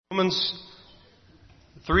Romans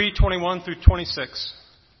 3:21 through 26.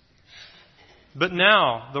 But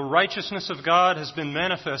now the righteousness of God has been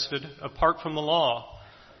manifested apart from the law,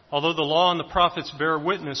 although the law and the prophets bear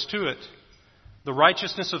witness to it. The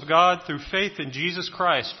righteousness of God through faith in Jesus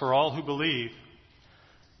Christ for all who believe.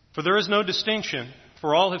 For there is no distinction,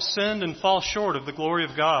 for all have sinned and fall short of the glory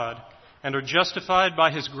of God, and are justified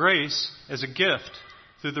by His grace as a gift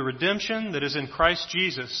through the redemption that is in Christ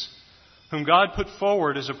Jesus, whom God put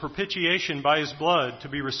forward as a propitiation by His blood to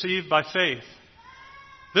be received by faith.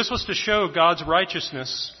 This was to show God's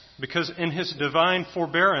righteousness, because in His divine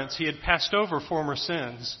forbearance He had passed over former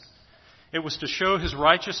sins. It was to show His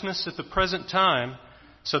righteousness at the present time,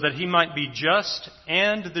 so that He might be just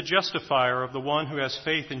and the justifier of the one who has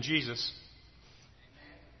faith in Jesus.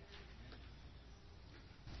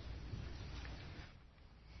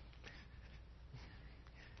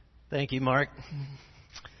 Thank you, Mark.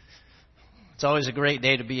 It's always a great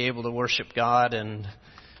day to be able to worship God and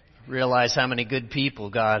realize how many good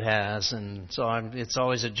people God has. And so it's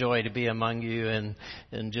always a joy to be among you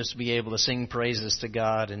and just be able to sing praises to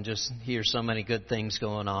God and just hear so many good things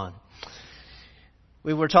going on.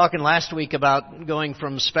 We were talking last week about going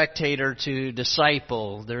from spectator to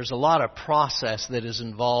disciple. There's a lot of process that is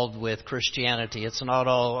involved with Christianity. It's not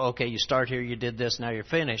all, okay, you start here, you did this, now you're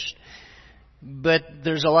finished. But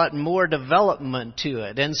there's a lot more development to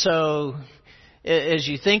it. And so as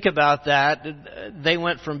you think about that, they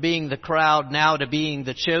went from being the crowd now to being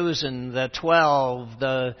the chosen, the 12,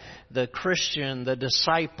 the Christian, the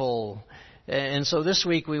disciple. And so this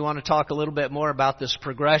week we want to talk a little bit more about this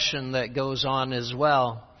progression that goes on as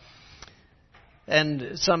well.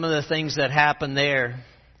 And some of the things that happen there.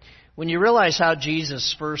 When you realize how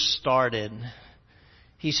Jesus first started,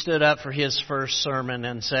 He stood up for His first sermon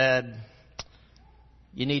and said,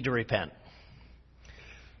 "You need to repent."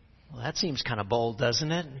 Well, that seems kind of bold,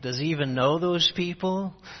 doesn't it? Does He even know those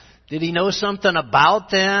people? Did He know something about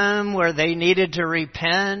them where they needed to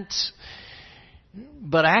repent?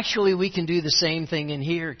 But actually, we can do the same thing in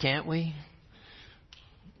here, can't we?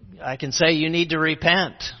 I can say you need to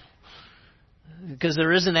repent, because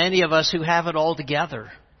there isn't any of us who have it all together.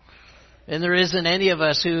 And there isn't any of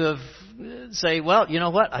us who have say, well, you know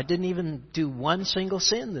what? I didn't even do one single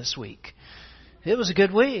sin this week. It was a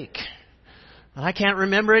good week. I can't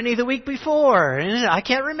remember any the week before. I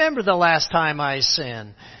can't remember the last time I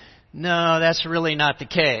sinned. No, that's really not the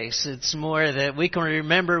case. It's more that we can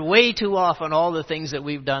remember way too often all the things that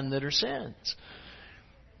we've done that are sins.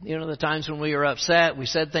 You know, the times when we were upset, we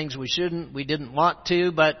said things we shouldn't, we didn't want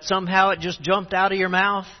to, but somehow it just jumped out of your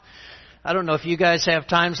mouth. I don't know if you guys have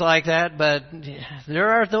times like that, but there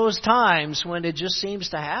are those times when it just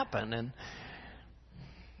seems to happen. And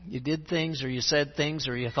you did things, or you said things,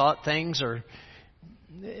 or you thought things,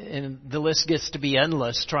 and the list gets to be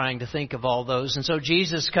endless trying to think of all those. And so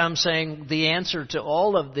Jesus comes saying the answer to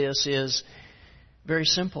all of this is very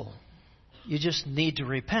simple. You just need to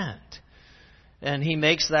repent. And He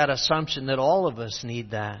makes that assumption that all of us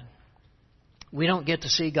need that. We don't get to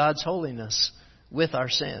see God's holiness with our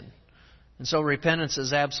sin. And so repentance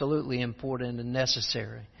is absolutely important and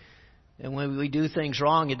necessary. And when we do things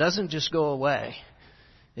wrong, it doesn't just go away.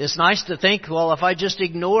 It's nice to think, well, if I just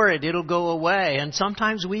ignore it, it'll go away. And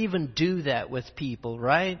sometimes we even do that with people,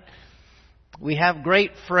 right? We have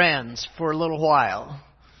great friends for a little while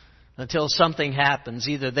until something happens.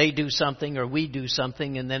 Either they do something or we do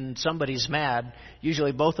something, and then somebody's mad.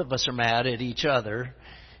 Usually both of us are mad at each other.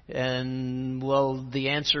 And, well, the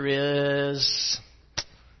answer is,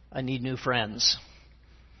 I need new friends.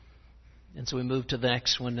 And so we move to the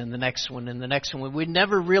next one and the next one and the next one. We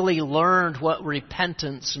never really learned what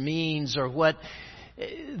repentance means, or what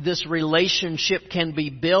this relationship can be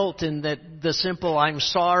built, and that the simple I'm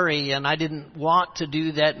sorry and I didn't want to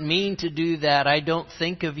do that, mean to do that, I don't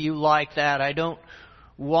think of you like that, I don't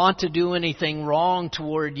want to do anything wrong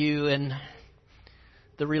toward you, and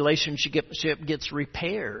the relationship gets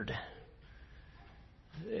repaired.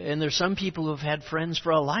 And there's some people who have had friends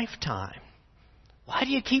for a lifetime. Why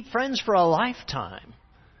do you keep friends for a lifetime?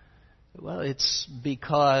 Well, it's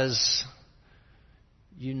because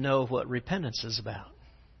you know what repentance is about.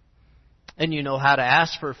 And you know how to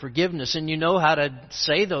ask for forgiveness. And you know how to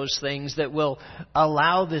say those things that will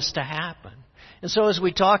allow this to happen. And so as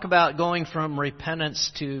we talk about going from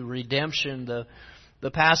repentance to redemption,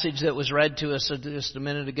 the passage that was read to us just a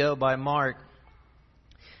minute ago by Mark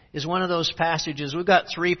is one of those passages. We've got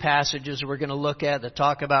 3 passages we're going to look at that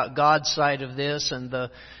talk about God's side of this and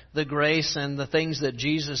the grace and the things that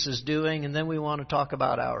Jesus is doing. And then we want to talk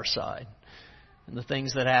about our side and the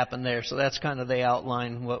things that happen there. So that's kind of the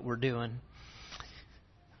outline, what we're doing.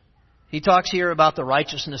 He talks here about the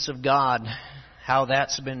righteousness of God, how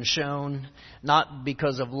that's been shown, not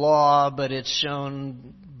because of law, but it's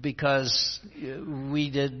shown because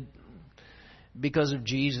because of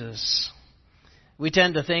Jesus. We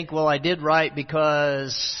tend to think, well, I did right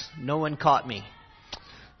because no one caught me.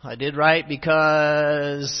 I did right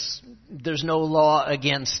because there's no law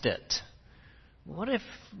against it. What if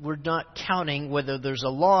we're not counting whether there's a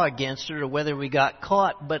law against it or whether we got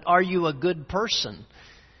caught, but are you a good person?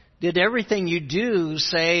 Did everything you do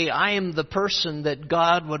say, I am the person that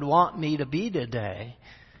God would want me to be today?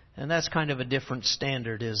 And that's kind of a different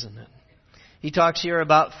standard, isn't it? He talks here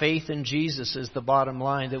about faith in Jesus as the bottom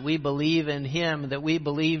line, that we believe in Him, that we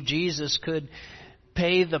believe Jesus could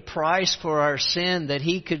pay the price for our sin, that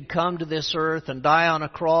He could come to this earth and die on a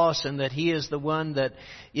cross, and that He is the one that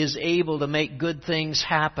is able to make good things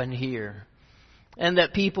happen here. And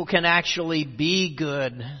that people can actually be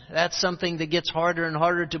good. That's something that gets harder and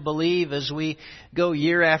harder to believe as we go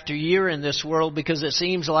year after year in this world, because it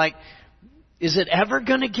seems like, is it ever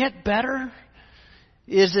going to get better?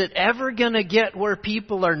 Is it ever going to get where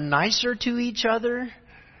people are nicer to each other?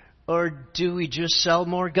 Or do we just sell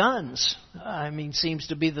more guns? Seems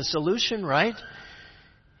to be the solution, right?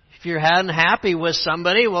 If you're unhappy with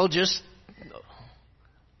somebody, well, just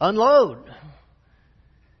unload.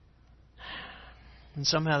 And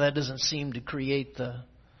somehow that doesn't seem to create the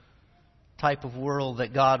type of world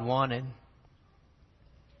that God wanted.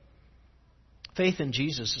 Faith in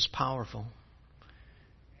Jesus is powerful,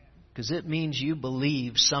 because it means you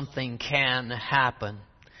believe something can happen.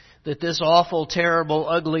 That this awful, terrible,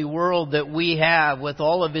 ugly world that we have, with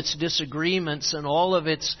all of its disagreements and all of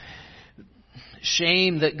its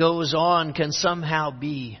shame that goes on, can somehow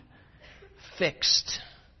be fixed,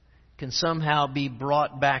 can somehow be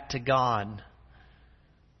brought back to God.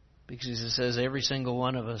 Because it says every single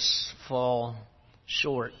one of us fall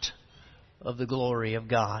short of the glory of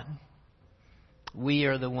God. We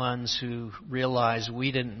are the ones who realize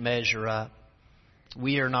we didn't measure up.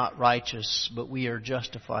 We are not righteous, but we are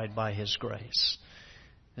justified by His grace.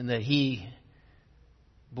 And that He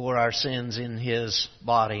bore our sins in His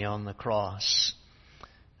body on the cross.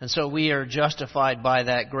 And so we are justified by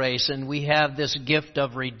that grace. And we have this gift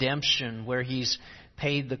of redemption where He's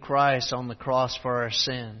paid the price on the cross for our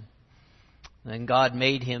sin. And God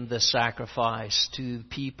made Him the sacrifice to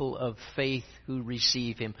people of faith who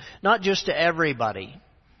receive Him. Not just to everybody.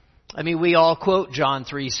 We all quote John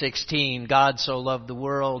 3:16, God so loved the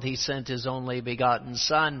world, He sent His only begotten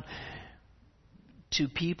Son, to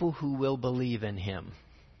people who will believe in Him.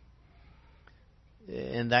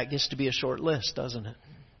 And that gets to be a short list, doesn't it?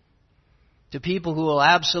 To people who will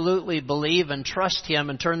absolutely believe and trust Him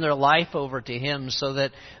and turn their life over to Him so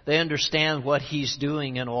that they understand what He's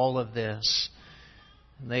doing in all of this.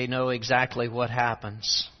 And they know exactly what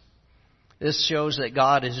happens. This shows that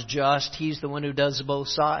God is just. He's the one who does both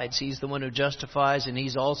sides. He's the one who justifies, and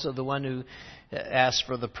He's also the one who asks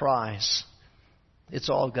for the price. It's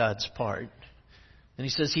all God's part. And He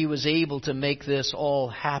says He was able to make this all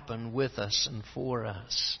happen with us and for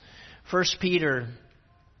us. 1 Peter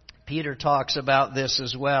talks about this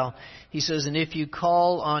as well. He says, and if you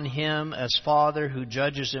call on Him as Father who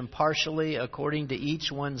judges impartially according to each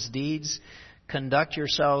one's deeds, conduct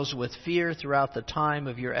yourselves with fear throughout the time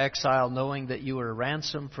of your exile, knowing that you were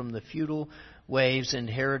ransomed from the futile ways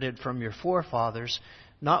inherited from your forefathers,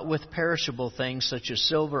 not with perishable things such as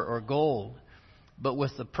silver or gold, but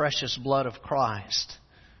with the precious blood of Christ,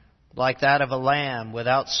 like that of a lamb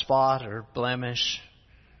without spot or blemish.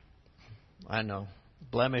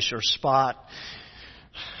 Blemish or spot.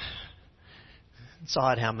 It's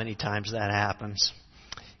odd how many times that happens.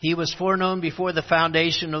 He was foreknown before the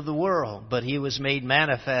foundation of the world, but He was made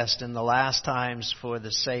manifest in the last times for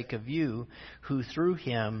the sake of you, who through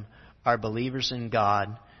Him are believers in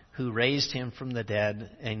God, who raised Him from the dead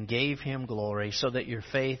and gave Him glory, so that your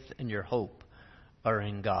faith and your hope are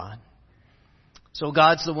in God. So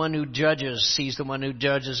God's the one who judges. He's the one who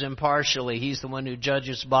judges impartially. He's the one who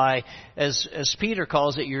judges by, as Peter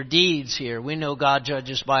calls it, your deeds here. We know God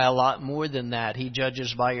judges by a lot more than that. He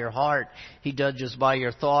judges by your heart. He judges by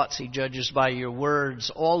your thoughts. He judges by your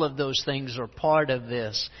words. All of those things are part of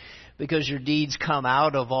this, because your deeds come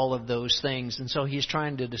out of all of those things. And so He's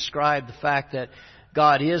trying to describe the fact that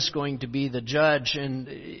God is going to be the judge.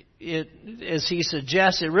 And as He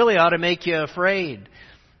suggests, it really ought to make you afraid.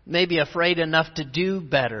 Maybe afraid enough to do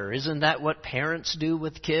better. Isn't that what parents do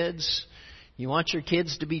with kids? You want your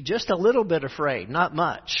kids to be just a little bit afraid, not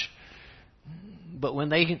much. But when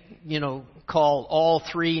they, call all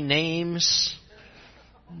three names,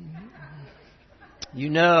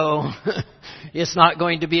 it's not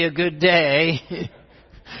going to be a good day.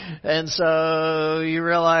 And so you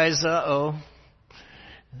realize,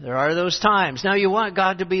 there are those times. Now you want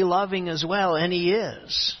God to be loving as well, and He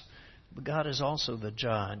is. But God is also the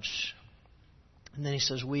judge. And then He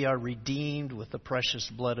says, we are redeemed with the precious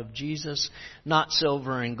blood of Jesus, not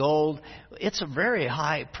silver and gold. It's a very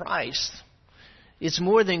high price. It's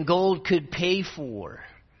more than gold could pay for.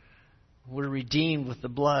 We're redeemed with the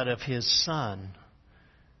blood of His Son.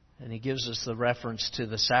 And He gives us the reference to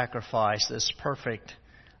the sacrifice, this perfect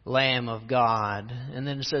Lamb of God. And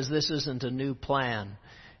then it says this isn't a new plan.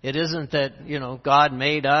 It isn't that, God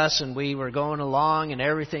made us and we were going along and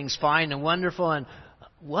everything's fine and wonderful. And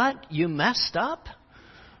what? You messed up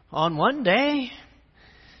on one day?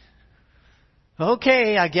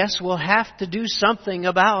 Okay, I guess we'll have to do something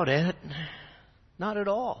about it. Not at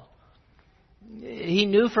all. He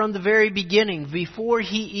knew from the very beginning, before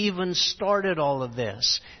He even started all of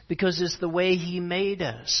this, because it's the way He made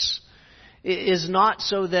us. It is not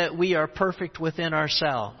so that we are perfect within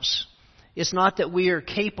ourselves. It's not that we are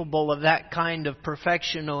capable of that kind of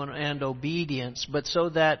perfection and obedience, but so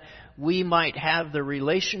that we might have the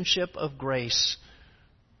relationship of grace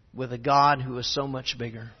with a God who is so much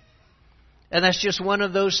bigger. And that's just one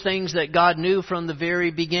of those things that God knew from the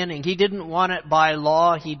very beginning. He didn't want it by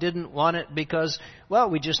law. He didn't want it because,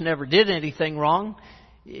 we just never did anything wrong.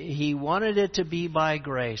 He wanted it to be by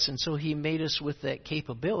grace. And so He made us with that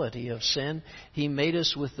capability of sin. He made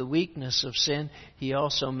us with the weakness of sin. He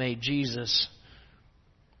also made Jesus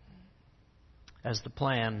as the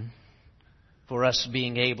plan for us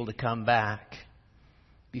being able to come back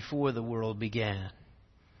before the world began.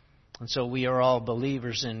 And so we are all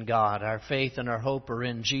believers in God. Our faith and our hope are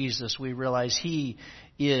in Jesus. We realize He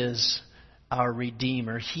is our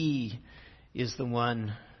Redeemer. He is the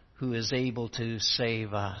one who is able to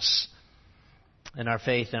save us. And our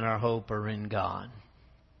faith and our hope are in God.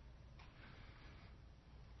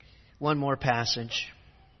 One more passage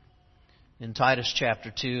in Titus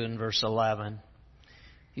chapter 2 and verse 11.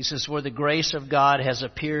 He says, for the grace of God has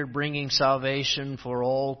appeared, bringing salvation for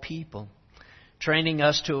all people, training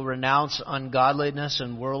us to renounce ungodliness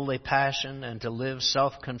and worldly passion and to live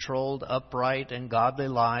self-controlled, upright, and godly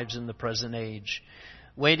lives in the present age,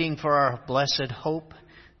 waiting for our blessed hope,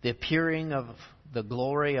 the appearing of the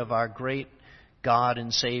glory of our great God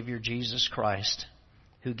and Savior Jesus Christ,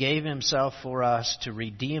 who gave Himself for us to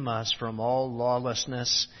redeem us from all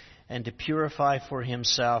lawlessness and to purify for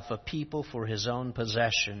Himself a people for His own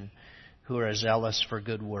possession who are zealous for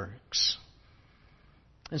good works.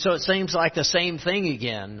 And so it seems like the same thing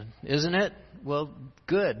again, isn't it? Well,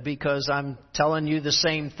 good, because I'm telling you the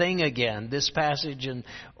same thing again. This passage and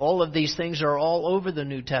all of these things are all over the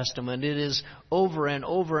New Testament. It is over and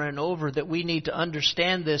over and over that we need to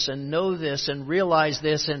understand this and know this and realize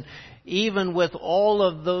this. And even with all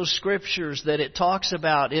of those scriptures that it talks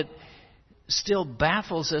about, it still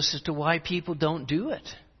baffles us as to why people don't do it.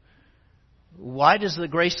 Why does the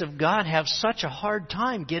grace of God have such a hard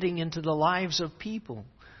time getting into the lives of people?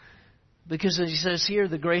 Because as he says here,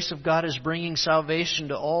 the grace of God is bringing salvation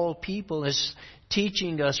to all people, is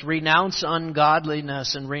teaching us renounce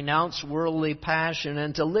ungodliness and renounce worldly passion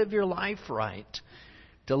and to live your life right,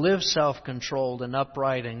 to live self-controlled and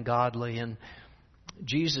upright and godly. And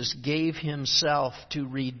Jesus gave Himself to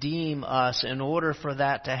redeem us in order for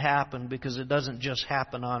that to happen, because it doesn't just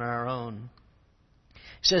happen on our own.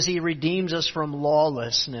 He says He redeems us from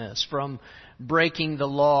lawlessness, from breaking the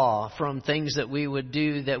law, from things that we would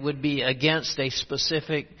do that would be against a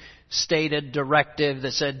specific stated directive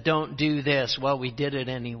that said, don't do this. Well, we did it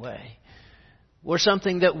anyway. Or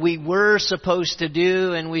something that we were supposed to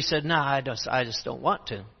do and we said, I just don't want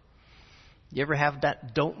to. You ever have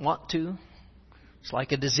that don't want to? It's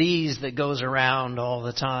like a disease that goes around all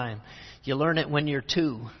the time. You learn it when you're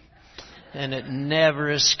 2 and it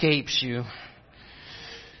never escapes you.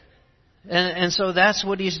 And so that's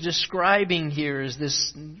what he's describing here, is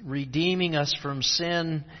this redeeming us from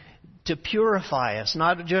sin to purify us.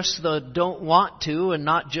 Not just the don't want to and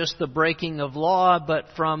not just the breaking of law, but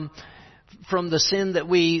from the sin that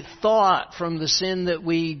we thought, from the sin that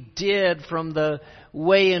we did, from the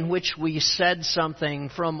way in which we said something,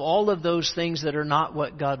 from all of those things that are not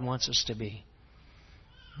what God wants us to be.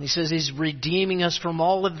 He says He's redeeming us from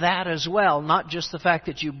all of that as well. Not just the fact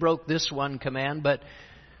that you broke this one command, but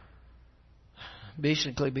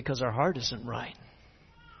basically because our heart isn't right.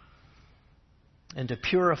 And to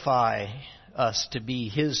purify us to be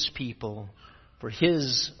His people for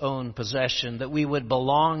His own possession, that we would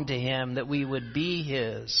belong to Him, that we would be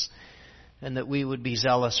His, and that we would be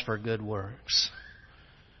zealous for good works.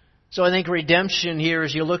 So I think redemption here,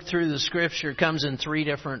 as you look through the Scripture, comes in 3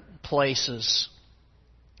 different places.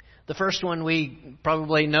 The first one we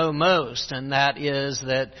probably know most, and that is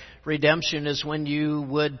that redemption is when you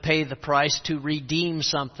would pay the price to redeem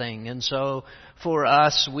something. And so for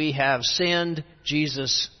us, we have sinned.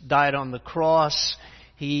 Jesus died on the cross.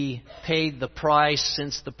 He paid the price.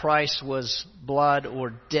 Since the price was blood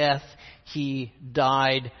or death, He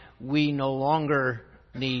died. We no longer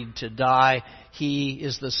need to die. He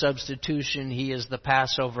is the substitution. He is the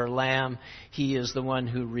Passover lamb. He is the one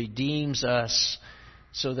who redeems us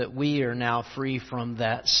so that we are now free from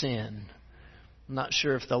that sin. I'm not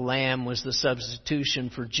sure if the lamb was the substitution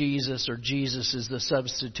for Jesus or Jesus is the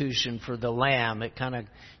substitution for the lamb.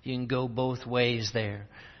 You can go both ways there.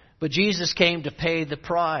 But Jesus came to pay the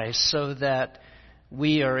price so that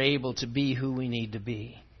we are able to be who we need to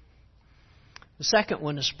be. The second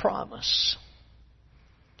one is promise.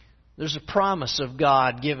 There's a promise of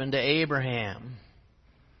God given to Abraham.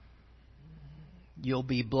 You'll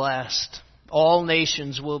be blessed. All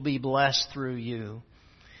nations will be blessed through you.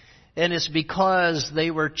 And it's because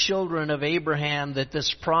they were children of Abraham that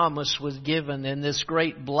this promise was given and this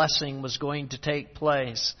great blessing was going to take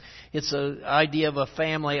place. It's an idea of a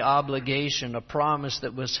family obligation, a promise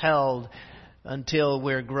that was held until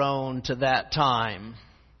we're grown to that time.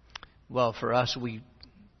 Well, for us, we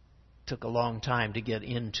took a long time to get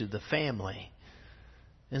into the family.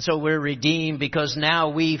 And so we're redeemed because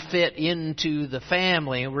now we fit into the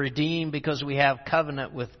family. We're redeemed because we have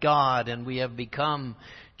covenant with God and we have become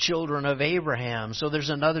children of Abraham. So there's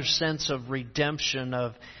another sense of redemption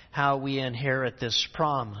of how we inherit this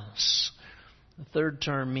promise. The third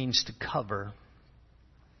term means to cover.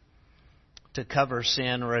 To cover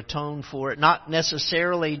sin or atone for it. Not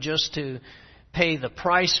necessarily just to pay the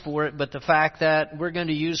price for it, but the fact that we're going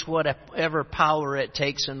to use whatever power it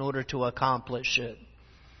takes in order to accomplish it.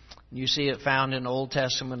 You see it found in the Old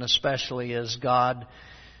Testament especially as God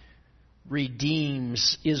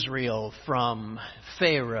redeems Israel from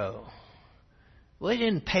Pharaoh. Well, He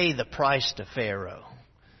didn't pay the price to Pharaoh,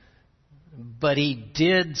 but He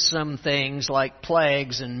did some things like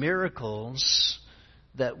plagues and miracles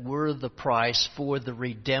that were the price for the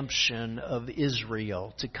redemption of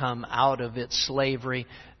Israel to come out of its slavery,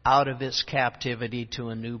 out of its captivity to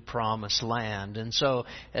a new promised land. And so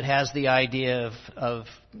it has the idea of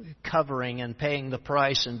covering and paying the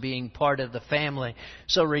price and being part of the family.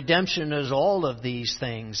 So redemption is all of these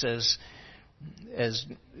things as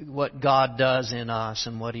what God does in us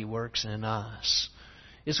and what He works in us.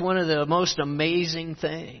 It's one of the most amazing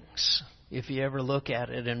things if you ever look at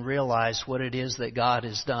it and realize what it is that God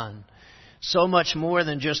has done. So much more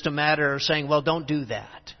than just a matter of saying, well, don't do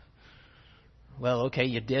that. Well, okay,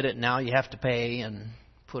 you did it, now you have to pay and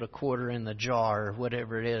put a quarter in the jar or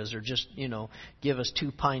whatever it is, or just, give us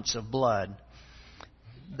 2 pints of blood.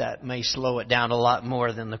 That may slow it down a lot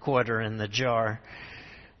more than the quarter in the jar.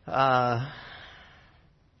 But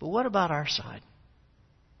what about our side?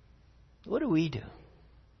 What do we do?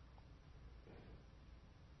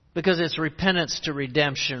 Because it's repentance to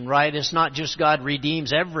redemption, right? It's not just God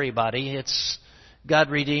redeems everybody. It's God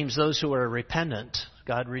redeems those who are repentant.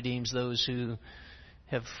 God redeems those who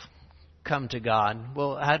have come to God.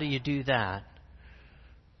 Well, how do you do that?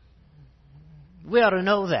 We ought to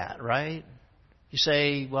know that, right? You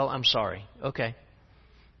say, well, I'm sorry. Okay,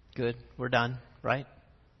 good. We're done, right?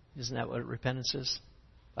 Isn't that what repentance is?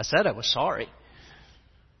 I said I was sorry.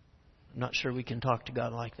 I'm not sure we can talk to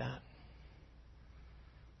God like that.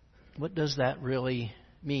 What does that really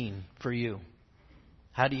mean for you?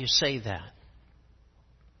 How do you say that?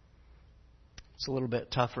 It's a little bit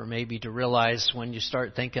tougher maybe to realize when you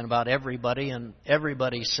start thinking about everybody and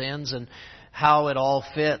everybody's sins and how it all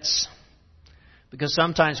fits. Because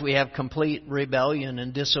sometimes we have complete rebellion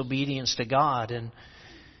and disobedience to God. And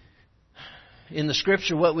in the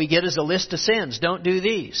Scripture what we get is a list of sins. Don't do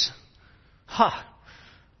these.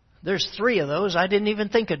 There's 3 of those I didn't even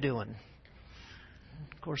think of doing.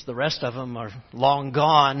 Of course, the rest of them are long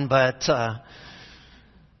gone, but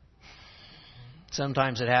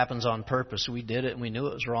sometimes it happens on purpose. We did it and we knew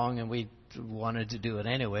it was wrong and we wanted to do it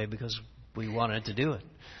anyway because we wanted to do it.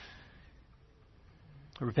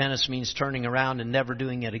 Repentance means turning around and never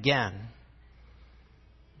doing it again.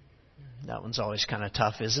 That one's always kind of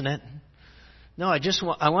tough, isn't it? No,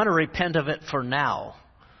 I want to repent of it for now.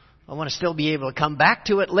 I want to still be able to come back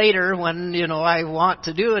to it later when, I want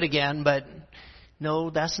to do it again, but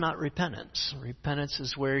no, that's not repentance. Repentance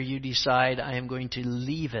is where you decide, I am going to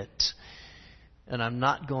leave it. And I'm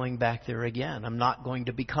not going back there again. I'm not going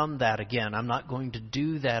to become that again. I'm not going to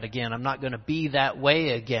do that again. I'm not going to be that way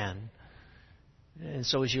again. And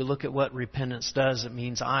so as you look at what repentance does, it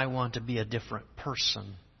means I want to be a different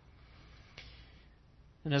person.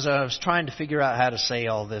 And as I was trying to figure out how to say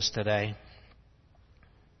all this today,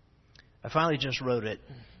 I finally just wrote it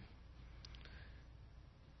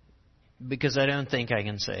because I don't think I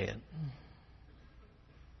can say it.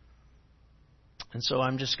 And so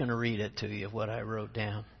I'm just going to read it to you, what I wrote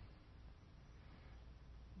down.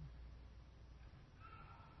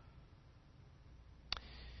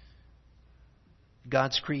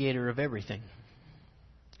 God's creator of everything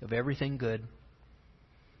good.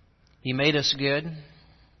 He made us good,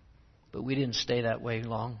 but we didn't stay that way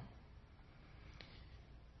long.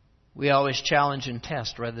 We always challenge and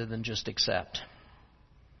test rather than just accept.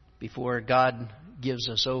 Before God gives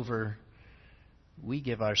us over, we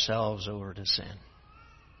give ourselves over to sin.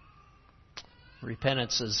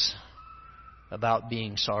 Repentance is about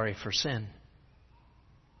being sorry for sin.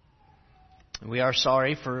 We are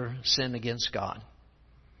sorry for sin against God.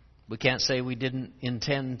 We can't say we didn't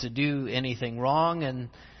intend to do anything wrong, and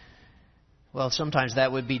well, sometimes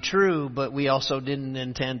that would be true, but we also didn't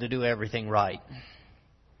intend to do everything right.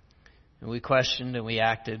 And we questioned and we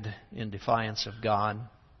acted in defiance of God.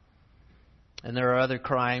 And there are other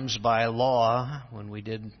crimes by law when we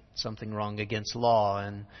did something wrong against law,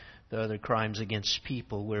 and there are other crimes against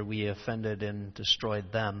people where we offended and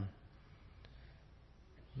destroyed them.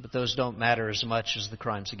 But those don't matter as much as the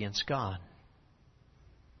crimes against God.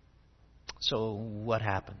 So what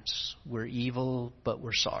happens? We're evil, but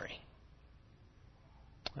we're sorry.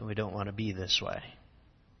 And we don't want to be this way.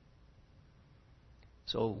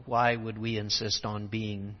 So why would we insist on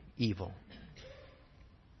being evil?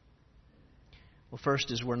 Well, first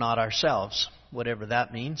is we're not ourselves, whatever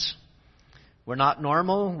that means. We're not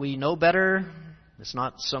normal. We know better. It's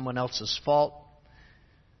not someone else's fault.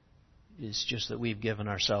 It's just that we've given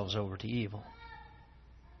ourselves over to evil.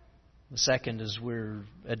 The second is we're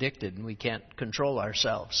addicted and we can't control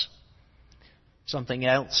ourselves. Something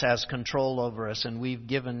else has control over us, and we've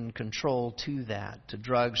given control to that, to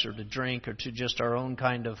drugs or to drink or to just our own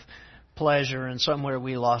kind of pleasure, and somewhere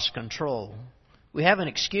we lost control. We have an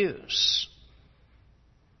excuse.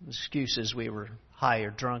 The excuse is we were high or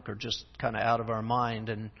drunk or just kind of out of our mind,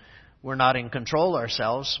 and we're not in control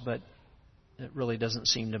ourselves, but it really doesn't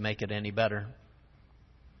seem to make it any better.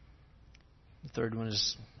 The third one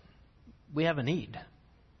is we have a need.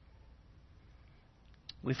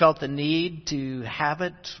 We felt the need to have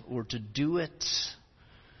it or to do it.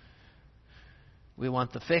 We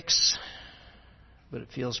want the fix, but it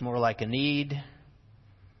feels more like a need.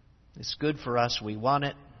 It's good for us. We want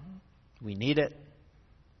it. We need it.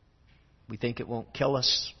 We think it won't kill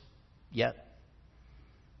us yet.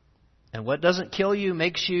 And what doesn't kill you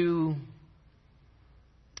makes you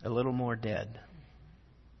a little more dead.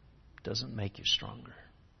 Doesn't make you stronger.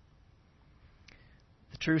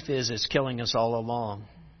 The truth is, it's killing us all along.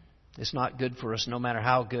 It's not good for us no matter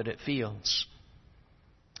how good it feels.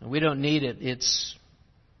 And we don't need it. It's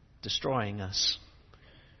destroying us.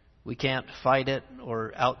 We can't fight it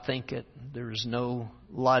or outthink it. There is no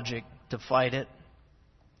logic to fight it.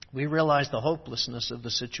 We realize the hopelessness of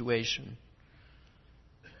the situation.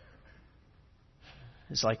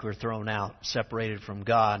 It's like we're thrown out, separated from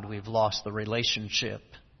God. We've lost the relationship.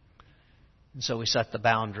 And so we set the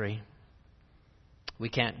boundary. We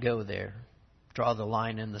can't go there. Draw the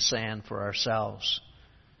line in the sand for ourselves.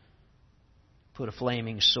 Put a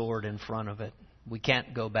flaming sword in front of it. We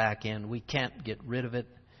can't go back in. We can't get rid of it.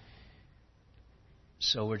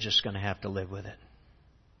 So we're just going to have to live with it.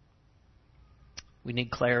 We need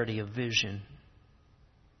clarity of vision.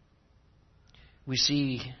 We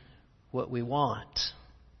see what we want.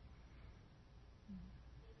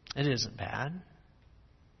 It isn't bad.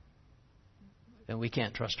 And we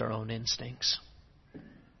can't trust our own instincts.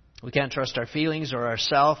 We can't trust our feelings or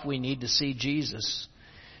ourself. We need to see Jesus.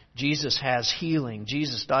 Jesus has healing.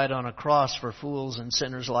 Jesus died on a cross for fools and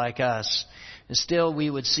sinners like us. And still we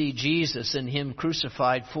would see Jesus and Him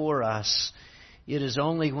crucified for us. It is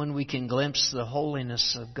only when we can glimpse the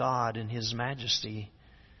holiness of God and His majesty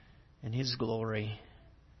and His glory.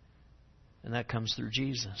 And that comes through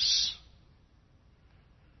Jesus.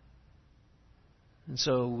 And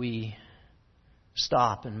so we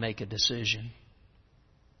stop and make a decision.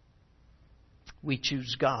 We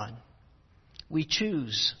choose God. We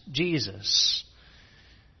choose Jesus.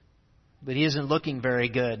 But He isn't looking very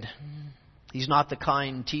good. He's not the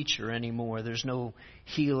kind teacher anymore. There's no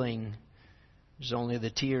healing. There's only the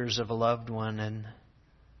tears of a loved one, and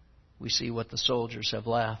we see what the soldiers have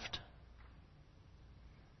left.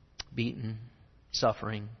 Beaten,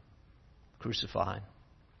 suffering, crucified.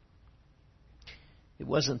 It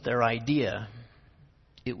wasn't their idea.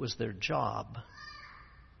 It was their job.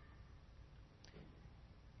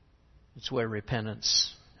 It's where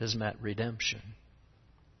repentance has met redemption.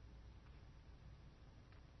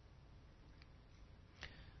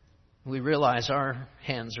 We realize our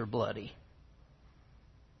hands are bloody.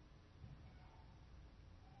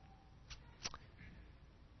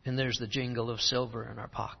 And there's the jingle of silver in our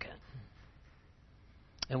pocket.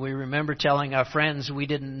 And we remember telling our friends we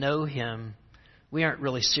didn't know Him. We aren't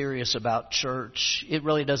really serious about church. It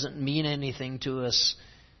really doesn't mean anything to us.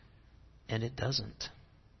 And it doesn't.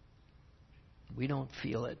 We don't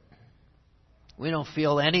feel it. We don't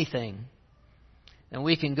feel anything. And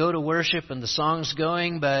we can go to worship and the song's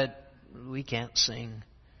going, but we can't sing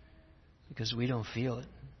because we don't feel it.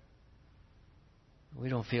 We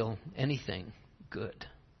don't feel anything good.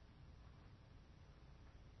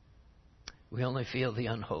 We only feel the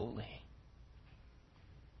unholy.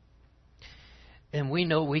 And we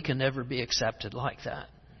know we can never be accepted like that.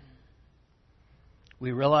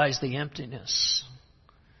 We realize the emptiness,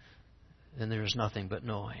 and there is nothing but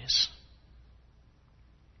noise.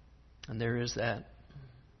 And there is that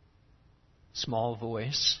small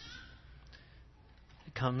voice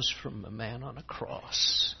that comes from a man on a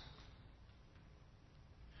cross.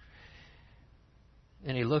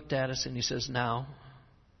 And He looked at us and He says, "Now,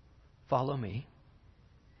 follow me."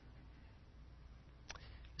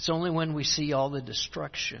 It's only when we see all the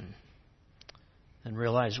destruction and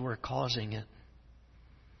realize we're causing it.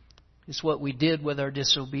 It's what we did with our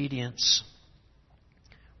disobedience.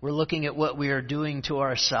 We're looking at what we are doing to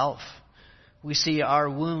ourselves. We see our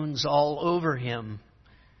wounds all over Him.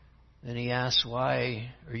 And He asks,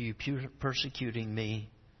 "Why are you persecuting me?"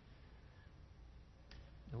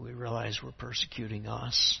 And we realize we're persecuting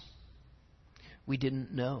us. We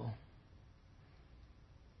didn't know.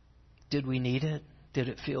 Did we need it? Did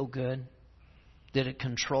it feel good? Did it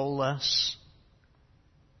control us?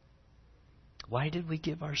 Why did we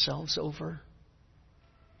give ourselves over?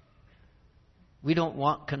 We don't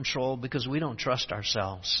want control because we don't trust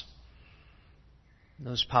ourselves.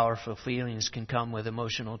 Those powerful feelings can come with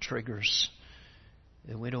emotional triggers.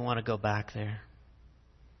 And we don't want to go back there.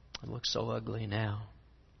 It looks so ugly now.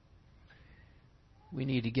 We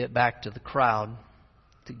need to get back to the crowd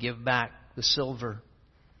to give back the silver.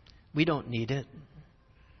 We don't need it.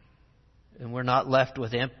 And we're not left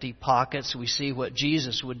with empty pockets. We see what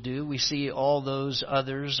Jesus would do. We see all those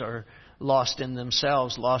others are lost in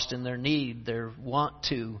themselves, lost in their need, their want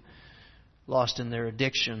to, lost in their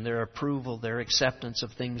addiction, their approval, their acceptance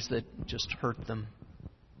of things that just hurt them.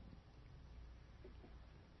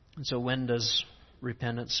 And so when does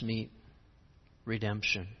repentance meet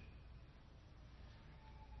redemption?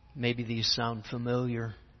 Maybe these sound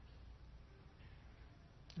familiar.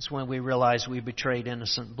 It's when we realize we betrayed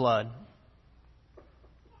innocent blood.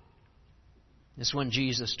 It's when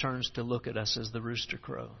Jesus turns to look at us as the rooster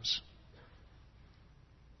crows.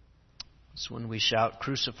 It's when we shout,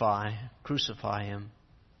 "Crucify, crucify Him."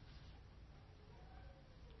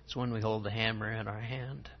 It's when we hold the hammer in our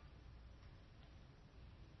hand.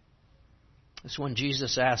 It's when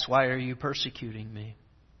Jesus asks, "Why are you persecuting me?"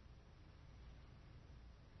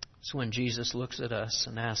 It's when Jesus looks at us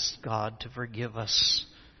and asks God to forgive us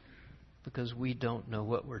because we don't know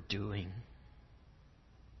what we're doing.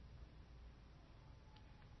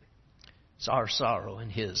 It's our sorrow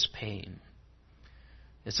and His pain.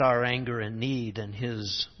 It's our anger and need and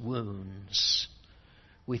His wounds.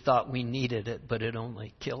 We thought we needed it, but it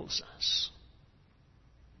only kills us.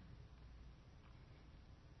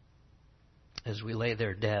 As we lay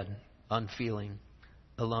there dead, unfeeling,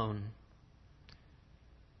 alone,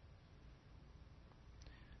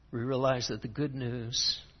 we realize that the good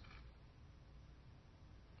news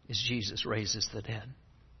is Jesus raises the dead.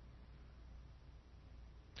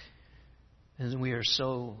 And we are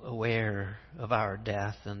so aware of our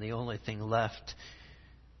death, and the only thing left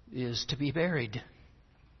is to be buried.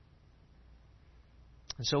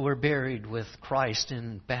 And so we're buried with Christ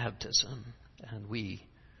in baptism, and we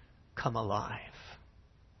come alive.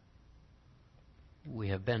 We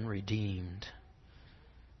have been redeemed.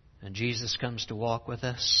 And Jesus comes to walk with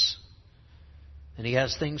us. And He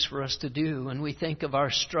has things for us to do. And we think of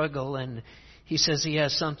our struggle, and He says He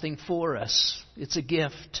has something for us. It's a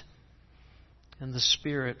gift. And the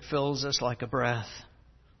Spirit fills us like a breath.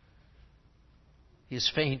 He's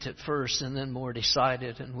faint at first and then more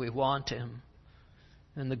decided, and we want Him.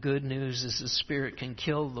 And the good news is the Spirit can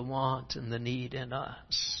kill the want and the need in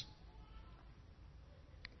us.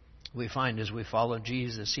 We find as we follow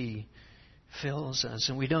Jesus, He fills us,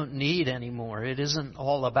 and we don't need anymore. It isn't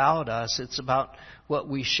all about us. It's about what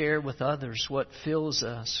we share with others, what fills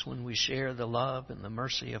us when we share the love and the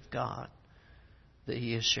mercy of God that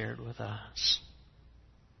He has shared with us.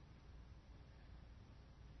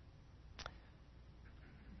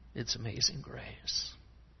 It's amazing grace.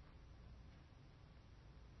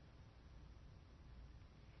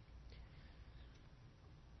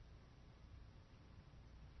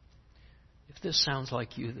 If this sounds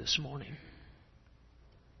like you this morning,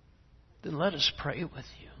 then let us pray with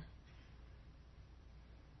you.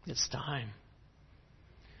 It's time.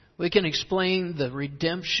 We can explain the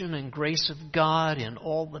redemption and grace of God in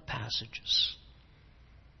all the passages.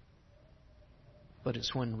 But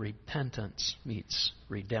it's when repentance meets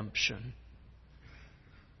redemption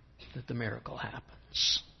that the miracle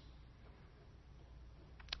happens.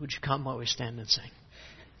 Would you come while we stand and sing?